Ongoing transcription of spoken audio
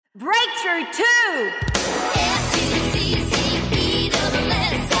Breakthrough 2.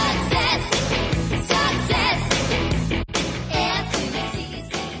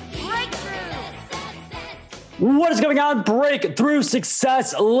 What is going on, Breakthrough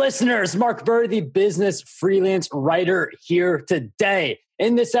Success listeners? Mark Burry, the business freelance writer, here today.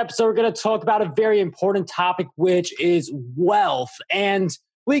 In this episode, we're going to talk about a very important topic, which is wealth. And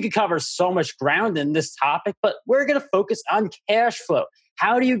we could cover so much ground in this topic, but we're going to focus on cash flow.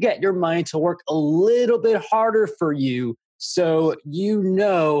 How do you get your money to work a little bit harder for you so you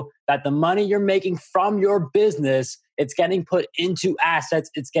know that the money you're making from your business, it's getting put into assets,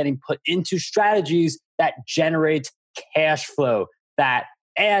 it's getting put into strategies that generate cash flow, that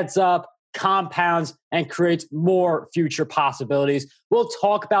adds up, compounds, and creates more future possibilities. We'll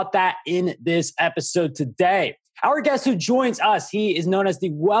talk about that in this episode today. Our guest who joins us, he is known as the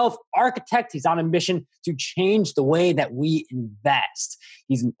Wealth Architect. He's on a mission to change the way that we invest.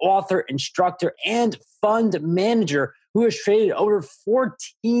 He's an author, instructor, and fund manager who has traded over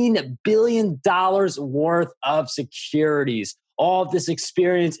 $14 billion worth of securities. All of this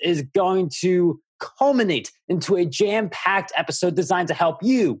experience is going to culminate into a jam-packed episode designed to help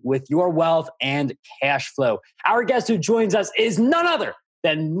you with your wealth and cash flow. Our guest who joins us is none other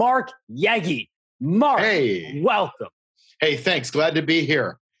than Mark Yagi. Mark, hey. Welcome. Hey, thanks. Glad to be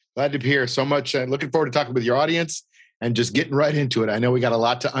here. Glad to be here so much. Looking forward to talking with your audience and just getting right into it. I know we got a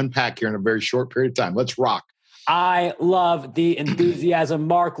lot to unpack here in a very short period of time. Let's rock. I love the enthusiasm,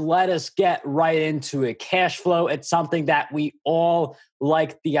 Mark. Let us get right into it. Cash flow, it's something that we all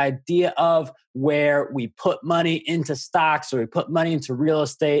like the idea of, where we put money into stocks or we put money into real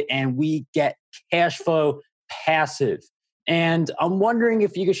estate and we get cash flow passive. And I'm wondering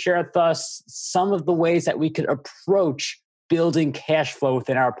if you could share with us some of the ways that we could approach building cash flow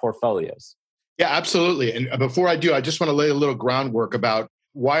within our portfolios. Yeah, absolutely. And before I do, I just want to lay a little groundwork about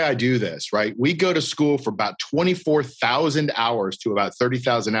why I do this, right? We go to school for about 24,000 hours to about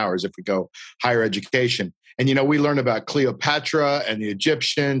 30,000 hours if we go higher education. And, we learn about Cleopatra and the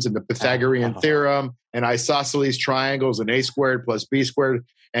Egyptians and the Pythagorean theorem and isosceles triangles and A squared plus B squared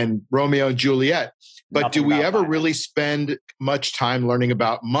and Romeo and Juliet. But do we ever really spend much time learning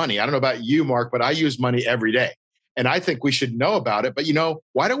about money? I don't know about you, Mark, but I use money every day. And I think we should know about it. But,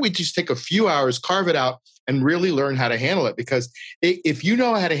 why don't we just take a few hours, carve it out, and really learn how to handle it? Because if you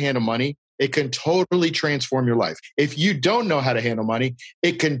know how to handle money, it can totally transform your life. If you don't know how to handle money,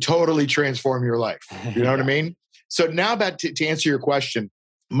 it can totally transform your life. You know what I mean? So now back to answer your question,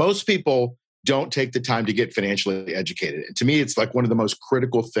 most people don't take the time to get financially educated. And to me, it's like one of the most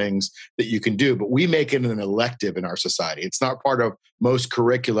critical things that you can do, but we make it an elective in our society. It's not part of most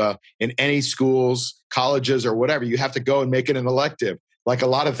curricula in any schools, colleges, or whatever. You have to go and make it an elective, like a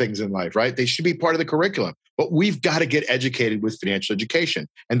lot of things in life, right? They should be part of the curriculum, but we've got to get educated with financial education.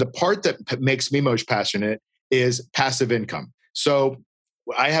 And the part that makes me most passionate is passive income. So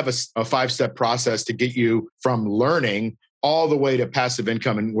I have a 5-step process to get you from learning all the way to passive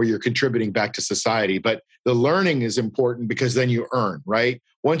income and where you're contributing back to society. But the learning is important because then you earn, right?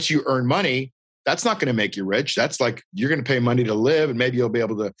 Once you earn money, that's not going to make you rich. That's like you're going to pay money to live and maybe you'll be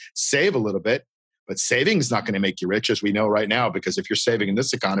able to save a little bit. But saving is not going to make you rich, as we know right now, because if you're saving in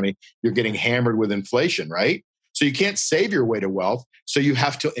this economy, you're getting hammered with inflation, right? So you can't save your way to wealth. So you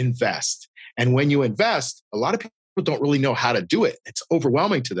have to invest. And when you invest, a lot of people don't really know how to do it. It's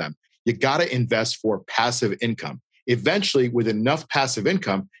overwhelming to them. You got to invest for passive income. Eventually, with enough passive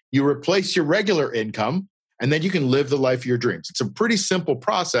income, you replace your regular income, and then you can live the life of your dreams. It's a pretty simple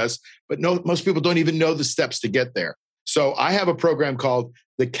process, but most people don't even know the steps to get there. So I have a program called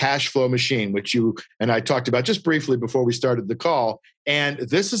the Cash Flow Machine, which you and I talked about just briefly before we started the call. And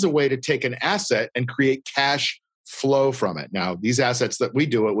this is a way to take an asset and create cash flow from it. Now, these assets that we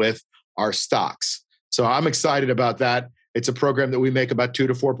do it with are stocks. So I'm excited about that. It's a program that we make about 2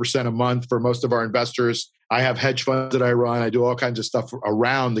 to 4% a month for most of our investors. I have hedge funds that I run. I do all kinds of stuff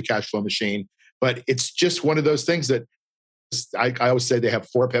around the Cash Flow Machine. But it's just one of those things that I always say they have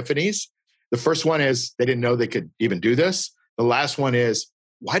 4 epiphanies. The first one is they didn't know they could even do this. The last one is,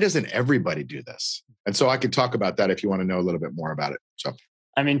 why doesn't everybody do this? And so I could talk about that if you want to know a little bit more about it. So,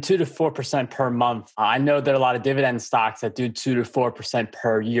 2 to 4% per month. I know there are a lot of dividend stocks that do 2 to 4%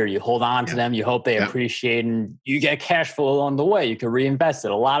 per year. You hold on to them, you hope they appreciate, and you get cash flow along the way. You can reinvest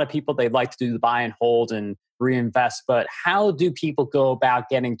it. A lot of people, they'd like to do the buy and hold and reinvest, but how do people go about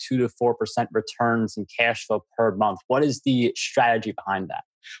getting 2 to 4% returns in cash flow per month? What is the strategy behind that?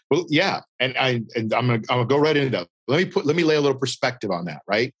 Well, yeah, and I'm gonna go right into that. Let me lay a little perspective on that,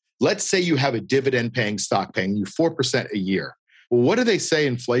 right? Let's say you have a dividend paying stock paying you 4% a year. Well, what do they say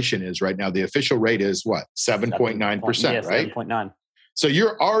inflation is right now? The official rate is what? 7.9%, right? 7.9. So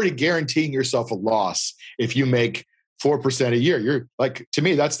you're already guaranteeing yourself a loss if you make 4% a year. You're like, to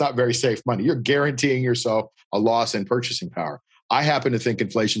me, that's not very safe money. You're guaranteeing yourself a loss in purchasing power. I happen to think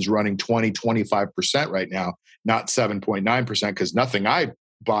inflation's running 25% right now, not 7.9%, because nothing I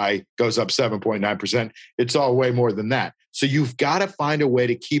buy goes up 7.9%. It's all way more than that. So you've got to find a way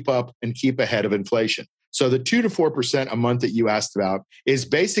to keep up and keep ahead of inflation. So the 2 to 4% a month that you asked about is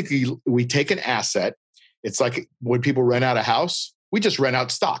basically, we take an asset. It's like when people rent out a house, we just rent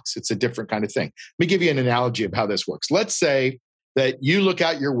out stocks. It's a different kind of thing. Let me give you an analogy of how this works. Let's say that you look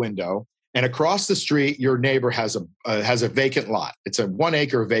out your window and across the street, your neighbor has a vacant lot. It's a 1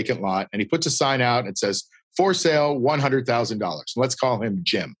 acre vacant lot. And he puts a sign out and it says, for sale, $100,000. Let's call him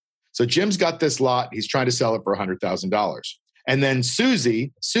Jim. So Jim's got this lot. He's trying to sell it for $100,000. And then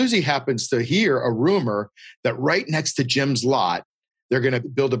Susie happens to hear a rumor that right next to Jim's lot, they're going to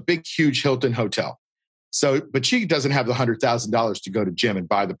build a big, huge Hilton hotel. So, but she doesn't have the $100,000 to go to Jim and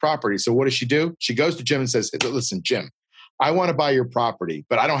buy the property. So what does she do? She goes to Jim and says, listen, Jim, I want to buy your property,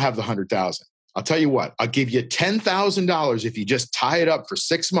 but I don't have the $100,000. I'll tell you what, I'll give you $10,000 if you just tie it up for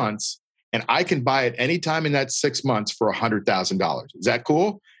 6 months, and I can buy it anytime in that 6 months for $100,000. Is that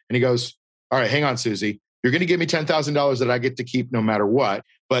cool? And he goes, all right, hang on, Susie. You're going to give me $10,000 that I get to keep no matter what,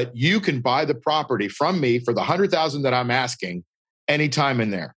 but you can buy the property from me for the $100,000 that I'm asking anytime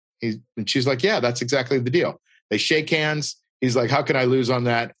in there. And she's like, yeah, that's exactly the deal. They shake hands. He's like, how can I lose on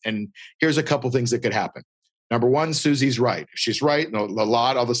that? And here's a couple things that could happen. Number one, Susie's right. If she's right, the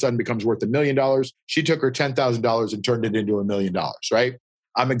lot all of a sudden becomes worth $1 million. She took her $10,000 and turned it into $1 million, right?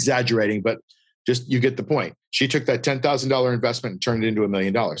 I'm exaggerating, but just you get the point. She took that $10,000 investment and turned it into $1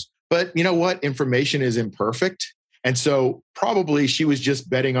 million. But you know what? Information is imperfect. And so probably she was just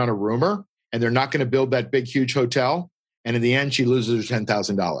betting on a rumor and they're not going to build that big, huge hotel. And in the end, she loses her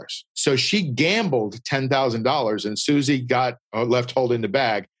 $10,000. So she gambled $10,000 and Susie got left holding the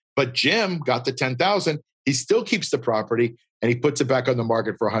bag. But Jim got the $10,000. He still keeps the property and he puts it back on the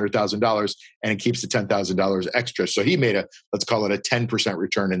market for $100,000 and he keeps the $10,000 extra. So he made let's call it a 10%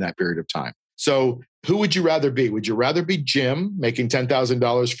 return in that period of time. So who would you rather be? Would you rather be Jim making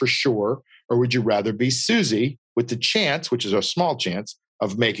 $10,000 for sure? Or would you rather be Susie with the chance, which is a small chance,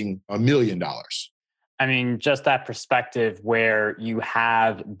 of making $1 million? I mean, just that perspective where you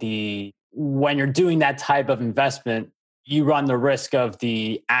have when you're doing that type of investment, you run the risk of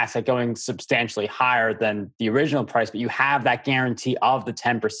the asset going substantially higher than the original price, but you have that guarantee of the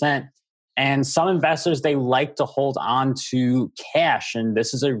 10%. And some investors, they like to hold on to cash. And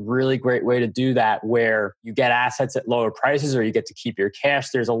this is a really great way to do that, where you get assets at lower prices or you get to keep your cash.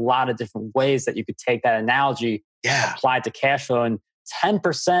 There's a lot of different ways that you could take that analogy, applied to cash flow. And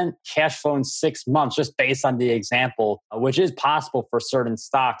 10% cash flow in 6 months, just based on the example, which is possible for certain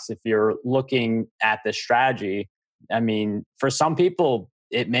stocks if you're looking at this strategy. I mean, for some people,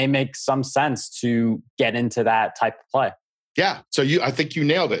 it may make some sense to get into that type of play. Yeah. So I think you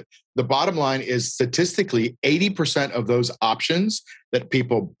nailed it. The bottom line is statistically, 80% of those options that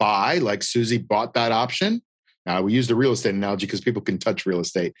people buy, like Susie bought that option. Now, we use the real estate analogy because people can touch real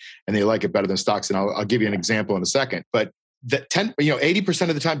estate and they like it better than stocks. And I'll give you an example in a second. But 80%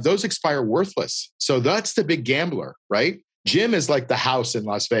 of the time, those expire worthless. So that's the big gambler, right? Jim is like the house in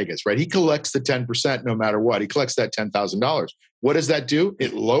Las Vegas, right? He collects the 10% no matter what. He collects that $10,000. What does that do?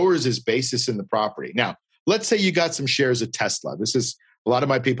 It lowers his basis in the property. Now, let's say you got some shares of Tesla. This is a lot of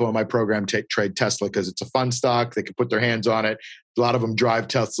my people in my program trade Tesla because it's a fun stock. They can put their hands on it. A lot of them drive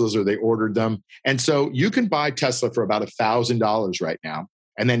Teslas or they ordered them. And so you can buy Tesla for about $1,000 right now.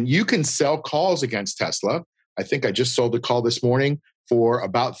 And then you can sell calls against Tesla. I think I just sold a call this morning for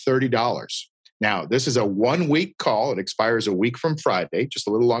about $30. Now, this is a 1 week call. It expires a week from Friday, just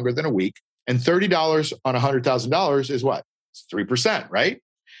a little longer than a week. And $30 on $100,000 is what? It's 3%, right?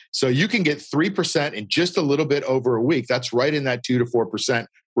 So you can get 3% in just a little bit over a week. That's right in that 2 to 4%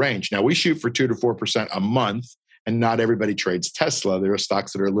 range. Now, we shoot for 2 to 4% a month, and not everybody trades Tesla. There are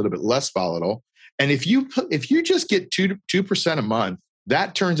stocks that are a little bit less volatile. And if you just get 2% a month,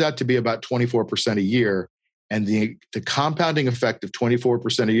 that turns out to be about 24% a year. And the compounding effect of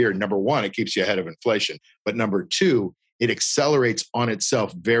 24% a year, number one, it keeps you ahead of inflation. But number two, it accelerates on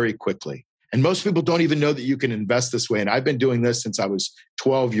itself very quickly. And most people don't even know that you can invest this way. And I've been doing this since I was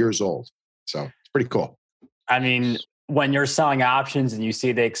 12 years old. So it's pretty cool. I mean, when you're selling options and you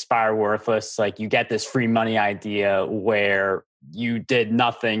see they expire worthless, like you get this free money idea where you did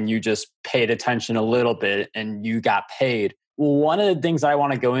nothing, you just paid attention a little bit and you got paid. One of the things I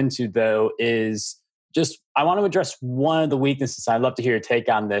want to go into though is I want to address one of the weaknesses. I'd love to hear your take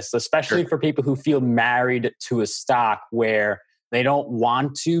on this, especially for people who feel married to a stock where they don't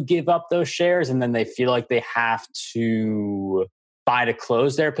want to give up those shares and then they feel like they have to buy to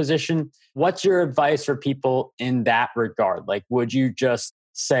close their position. What's your advice for people in that regard? Like, would you just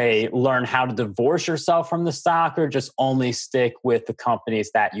say learn how to divorce yourself from the stock, or just only stick with the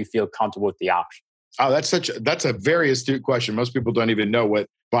companies that you feel comfortable with the option? Oh, that's a very astute question. Most people don't even know what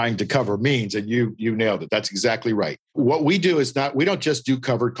buying to cover means, and you nailed it. That's exactly right. What we do is we don't just do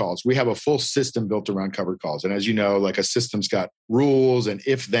covered calls. We have a full system built around covered calls. And as you know, like a system's got rules and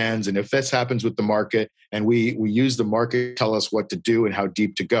if-thens, and if this happens with the market, and we use the market to tell us what to do and how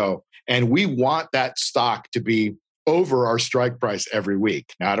deep to go. And we want that stock to be over our strike price every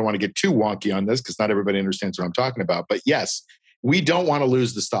week. Now, I don't want to get too wonky on this because not everybody understands what I'm talking about. But yes, we don't want to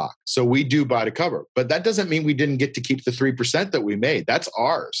lose the stock. So we do buy to cover. But that doesn't mean we didn't get to keep the 3% that we made. That's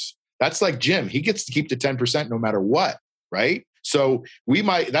ours. That's like Jim. He gets to keep the 10% no matter what, right? So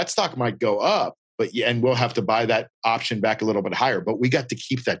that stock might go up, and we'll have to buy that option back a little bit higher. But we got to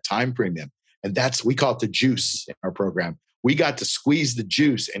keep that time premium. And we call it the juice in our program. We got to squeeze the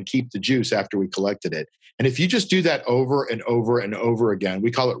juice and keep the juice after we collected it. And if you just do that over and over and over again,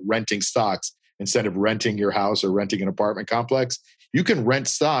 we call it renting stocks. Instead of renting your house or renting an apartment complex, you can rent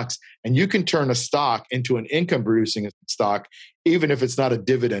stocks, and you can turn a stock into an income producing stock, even if it's not a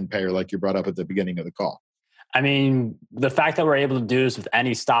dividend payer like you brought up at the beginning of the call. I mean, the fact that we're able to do this with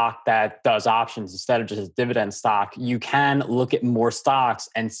any stock that does options instead of just a dividend stock, you can look at more stocks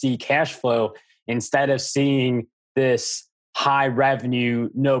and see cash flow instead of seeing this high revenue,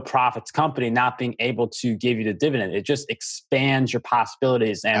 no profits company not being able to give you the dividend. It just expands your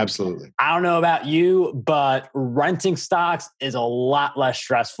possibilities. And absolutely, I don't know about you, but renting stocks is a lot less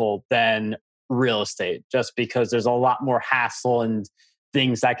stressful than real estate, just because there's a lot more hassle and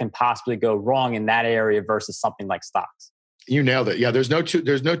things that can possibly go wrong in that area versus something like stocks. You nailed it. Yeah, there's no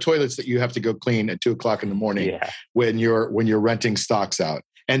toilets that you have to go clean at 2:00 in the morning when you're renting stocks out.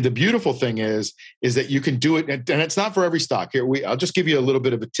 And the beautiful thing is that you can do it, and it's not for every stock. Here, I'll just give you a little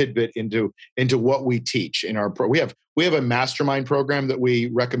bit of a tidbit into what we teach in our we have a mastermind program that we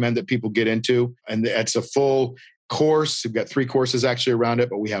recommend that people get into, and it's a full course. We've got 3 courses actually around it,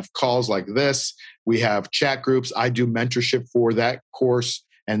 but we have calls like this. We have chat groups. I do mentorship for that course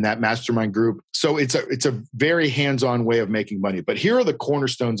and that mastermind group. So it's a very hands-on way of making money. But here are the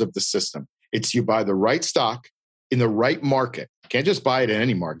cornerstones of the system. It's you buy the right stock in the right market. Can't just buy it in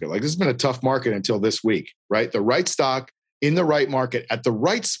any market. Like, this has been a tough market until this week, right? The right stock in the right market at the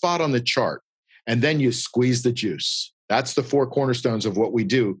right spot on the chart. And then you squeeze the juice. That's the 4 cornerstones of what we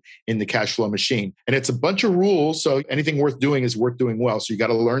do in the cash flow machine. And it's a bunch of rules. So anything worth doing is worth doing well. So you got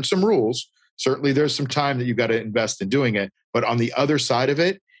to learn some rules. Certainly there's some time that you got to invest in doing it. But on the other side of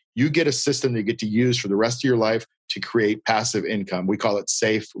it, you get a system that you get to use for the rest of your life to create passive income. We call it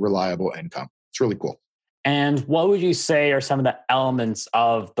safe, reliable income. It's really cool. And what would you say are some of the elements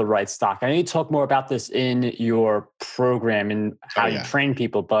of the right stock? I know you talk more about this in your program and how you train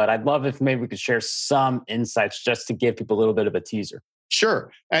people, but I'd love if maybe we could share some insights just to give people a little bit of a teaser.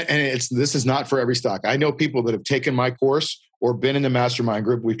 Sure. And this is not for every stock. I know people that have taken my course or been in the mastermind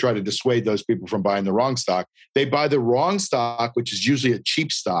group. We've tried to dissuade those people from buying the wrong stock. They buy the wrong stock, which is usually a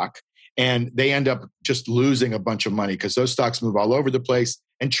cheap stock, and they end up just losing a bunch of money because those stocks move all over the place.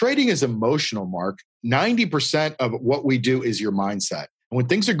 And trading is emotional, Mark. 90% of what we do is your mindset. And when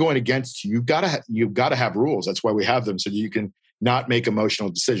things are going against you, you've got to have rules. That's why we have them, so that you can not make emotional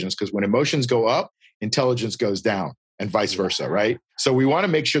decisions. Because when emotions go up, intelligence goes down, and vice versa, right? So we want to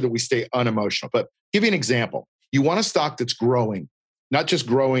make sure that we stay unemotional. But give you an example. You want a stock that's growing, not just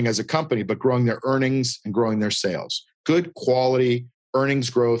growing as a company, but growing their earnings and growing their sales. Good quality earnings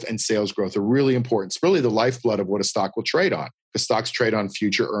growth and sales growth are really important. It's really the lifeblood of what a stock will trade on, because stocks trade on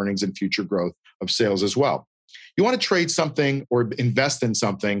future earnings and future growth of sales as well. You want to trade something or invest in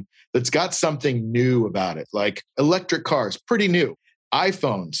something that's got something new about it, like electric cars, pretty new.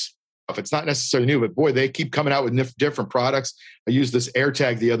 iPhones, if it's not necessarily new, but boy, they keep coming out with different products. I used this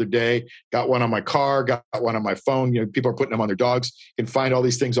AirTag the other day, got one on my car, got one on my phone. People are putting them on their dogs. You can find all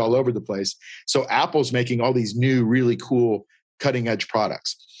these things all over the place. So Apple's making all these new, really cool, cutting edge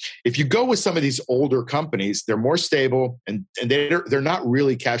products. If you go with some of these older companies, they're more stable and they're not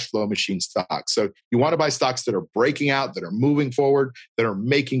really cash flow machine stocks. So you want to buy stocks that are breaking out, that are moving forward, that are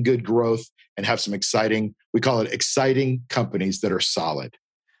making good growth, and have some exciting, we call it exciting companies that are solid.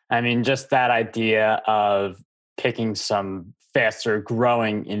 I mean, just that idea of picking some faster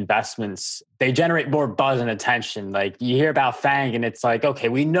growing investments, they generate more buzz and attention. Like, you hear about FANG and it's like, okay,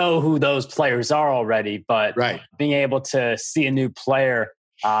 we know who those players are already, but being able to see a new player,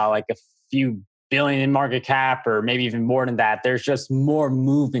 like a few billion in market cap or maybe even more than that, there's just more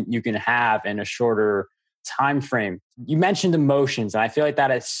movement you can have in a shorter time frame. You mentioned emotions, and I feel like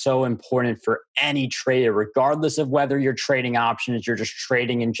that is so important for any trader, regardless of whether you're trading options, you're just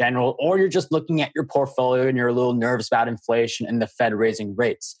trading in general, or you're just looking at your portfolio and you're a little nervous about inflation and the Fed raising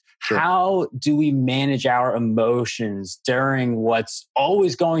rates. Sure. How do we manage our emotions during what's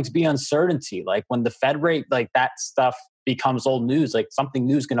always going to be uncertainty? Like when the Fed rate, like that stuff becomes old news, like something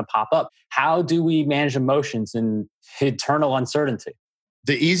new is going to pop up. How do we manage emotions in eternal uncertainty?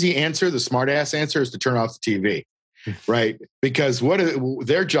 The easy answer, the smart ass answer is to turn off the TV, right? Because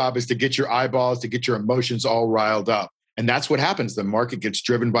their job is to get your eyeballs, to get your emotions all riled up. And that's what happens. The market gets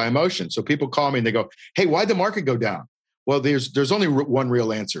driven by emotion. So people call me and they go, hey, why'd the market go down? Well, there's only one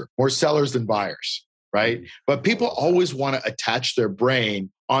real answer: more sellers than buyers, right? But people always want to attach their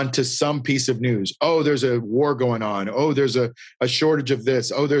brain onto some piece of news. Oh, there's a war going on. Oh, there's a shortage of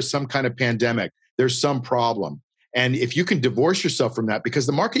this. Oh, there's some kind of pandemic. There's some problem. And if you can divorce yourself from that, because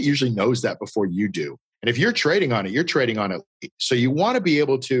the market usually knows that before you do. And if you're trading on it, you're trading on it. So you want to be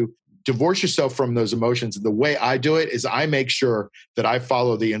able to divorce yourself from those emotions. And the way I do it is I make sure that I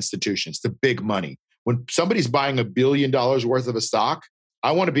follow the institutions, the big money. When somebody's buying $1 billion worth of a stock,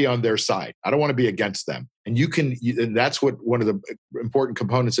 I want to be on their side. I don't want to be against them. And and that's what one of the important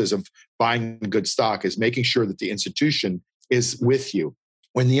components is of buying a good stock, is making sure that the institution is with you.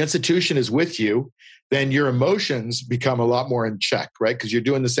 When the institution is with you, then your emotions become a lot more in check, right? Because you're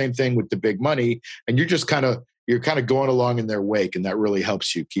doing the same thing with the big money, and you're kind of going along in their wake, and that really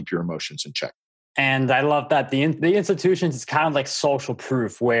helps you keep your emotions in check. And I love that the institutions is kind of like social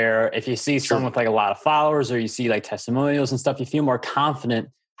proof, where if you see someone with like a lot of followers, or you see like testimonials and stuff, you feel more confident.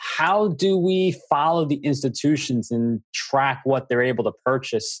 How do we follow the institutions and track what they're able to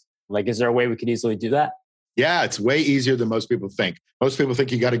purchase? Like, is there a way we could easily do that? Yeah, it's way easier than most people think. Most people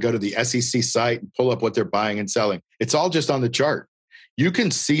think you got to go to the SEC site and pull up what they're buying and selling. It's all just on the chart. You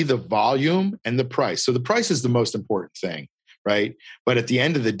can see the volume and the price. So the price is the most important thing, right? But at the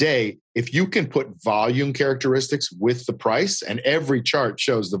end of the day, if you can put volume characteristics with the price, and every chart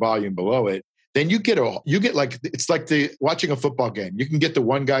shows the volume below it, then you get like, it's like watching a football game. You can get the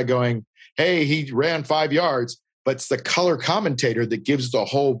one guy going, hey, he ran 5 yards, but it's the color commentator that gives the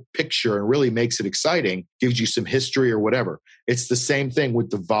whole picture and really makes it exciting, gives you some history or whatever. It's the same thing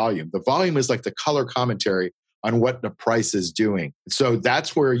with the volume. The volume is like the color commentary on what the price is doing. So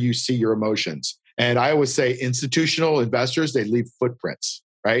that's where you see your emotions. And I always say institutional investors, they leave footprints,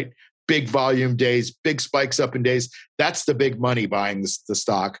 right? Big volume days, big spikes up in days. That's the big money buying the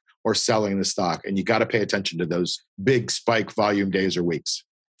stock or selling the stock. And you got to pay attention to those big spike volume days or weeks.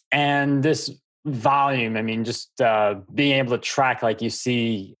 And this volume, I mean, just being able to track, like you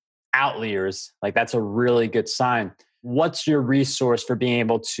see outliers, like that's a really good sign. What's your resource for being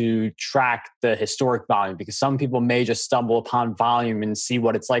able to track the historic volume? Because some people may just stumble upon volume and see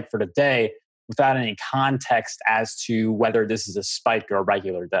what it's like for the day without any context as to whether this is a spike or a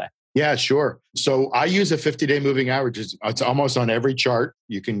regular day. Yeah, sure. So I use a 50-day moving average. It's almost on every chart.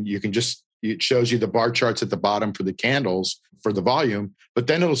 It shows you the bar charts at the bottom for the candles for the volume, but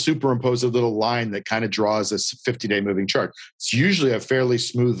then it'll superimpose a little line that kind of draws this 50-day moving chart. It's usually a fairly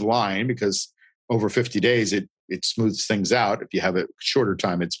smooth line because over 50 days, it smooths things out. If you have a shorter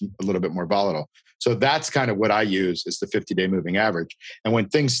time, it's a little bit more volatile. So that's kind of what I use, is the 50-day moving average. And when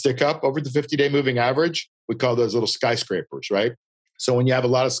things stick up over the 50-day moving average, we call those little skyscrapers, right? So when you have a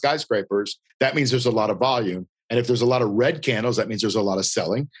lot of skyscrapers, that means there's a lot of volume. And if there's a lot of red candles, that means there's a lot of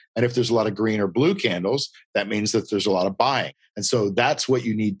selling. And if there's a lot of green or blue candles, that means that there's a lot of buying. And so that's what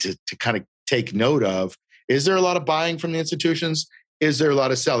you need to kind of take note of. Is there a lot of buying from the institutions? Is there a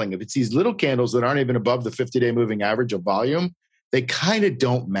lot of selling? If it's these little candles that aren't even above the 50-day moving average of volume, they kind of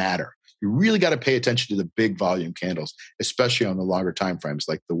don't matter. You really got to pay attention to the big volume candles, especially on the longer time frames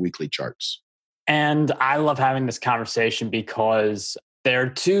like the weekly charts. And I love having this conversation because there are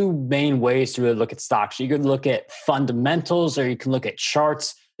two main ways to really look at stocks. You could look at fundamentals, or you can look at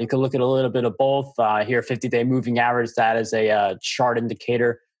charts. You can look at a little bit of both. Here, 50-day moving average, that is a chart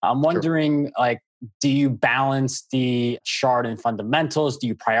indicator. I'm wondering, do you balance the chart and fundamentals? Do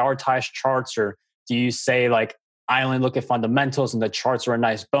you prioritize charts, or do you say I only look at fundamentals and the charts are a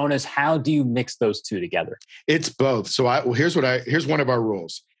nice bonus? How do you mix those two together? It's both. So here's one of our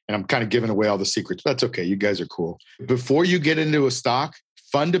rules. And I'm kind of giving away all the secrets. That's okay. You guys are cool. Before you get into a stock,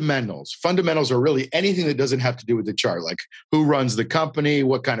 fundamentals are really anything that doesn't have to do with the chart, like who runs the company,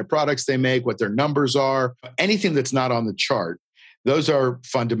 what kind of products they make, what their numbers are, anything that's not on the chart. Those are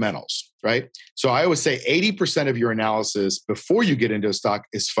fundamentals, right? So I always say 80% of your analysis before you get into a stock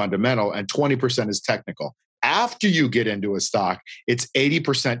is fundamental and 20% is technical. After you get into a stock, it's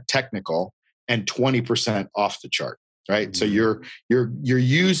 80% technical and 20% off the chart. Right. Mm-hmm. So you're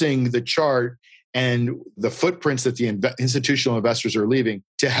using the chart and the footprints that the institutional investors are leaving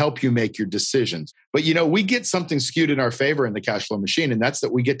to help you make your decisions. But we get something skewed in our favor in the cash flow machine, and that's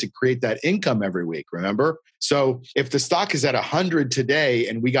that we get to create that income every week, remember? So if the stock is at 100 today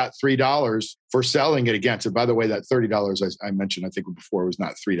and we got $3 for selling it again, so by the way, that $30 I mentioned, I think before, was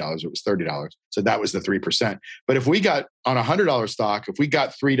not $3, it was $30. So that was the 3%. But if we got on a $100 stock, if we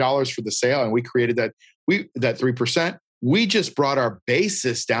got $3 for the sale and we created that 3%, we just brought our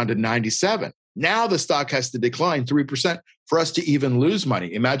basis down to 97. Now the stock has to decline 3% for us to even lose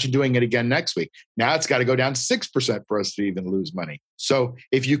money. Imagine doing it again next week. Now it's got to go down 6% for us to even lose money. So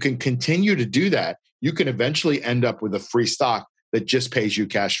if you can continue to do that, you can eventually end up with a free stock that just pays you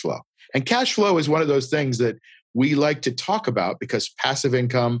cash flow. And cash flow is one of those things that we like to talk about because passive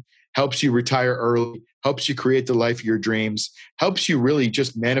income helps you retire early, helps you create the life of your dreams, helps you really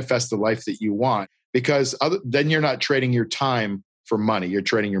just manifest the life that you want, because then you're not trading your time for money. You're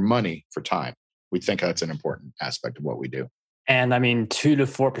trading your money for time. We think that's an important aspect of what we do. And 2 to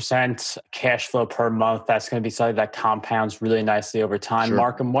 4% cash flow per month, that's going to be something that compounds really nicely over time. Sure.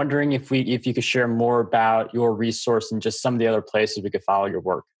 Mark, I'm wondering if you could share more about your resource and just some of the other places we could follow your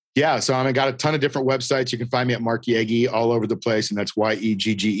work. Yeah, so I got a ton of different websites. You can find me at Mark Yegge all over the place, and that's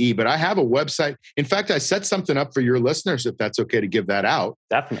Yegge. But I have a website. In fact, I set something up for your listeners, if that's okay to give that out.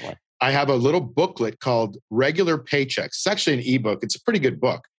 Definitely. I have a little booklet called Regular Paychecks. It's actually an ebook. It's a pretty good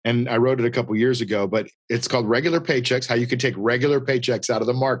book. And I wrote it a couple years ago, but it's called Regular Paychecks, how you can take regular paychecks out of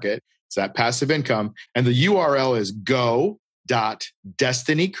the market. It's that passive income. And the URL is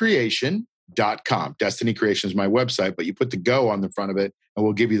go.destinycreation.com. Destiny Creation is my website, but you put the go on the front of it, and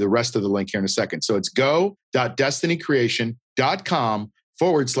we'll give you the rest of the link here in a second. So it's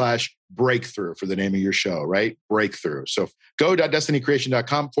go.destinycreation.com/breakthrough for the name of your show, right? Breakthrough. So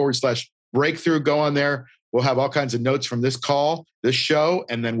go.destinycreation.com/breakthrough. Go on there. We'll have all kinds of notes from this call, this show,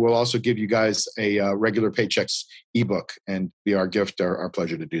 and then we'll also give you guys a Regular Paychecks ebook, and be our gift, our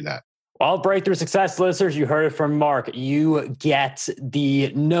pleasure to do that. Well, Breakthrough Success listeners, you heard it from Mark. You get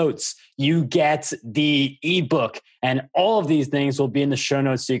the notes, you get the ebook, and all of these things will be in the show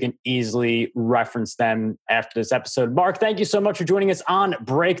notes so you can easily reference them after this episode. Mark, thank you so much for joining us on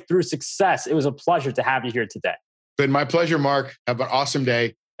Breakthrough Success. It was a pleasure to have you here today. Been my pleasure, Mark. Have an awesome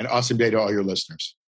day, and awesome day to all your listeners.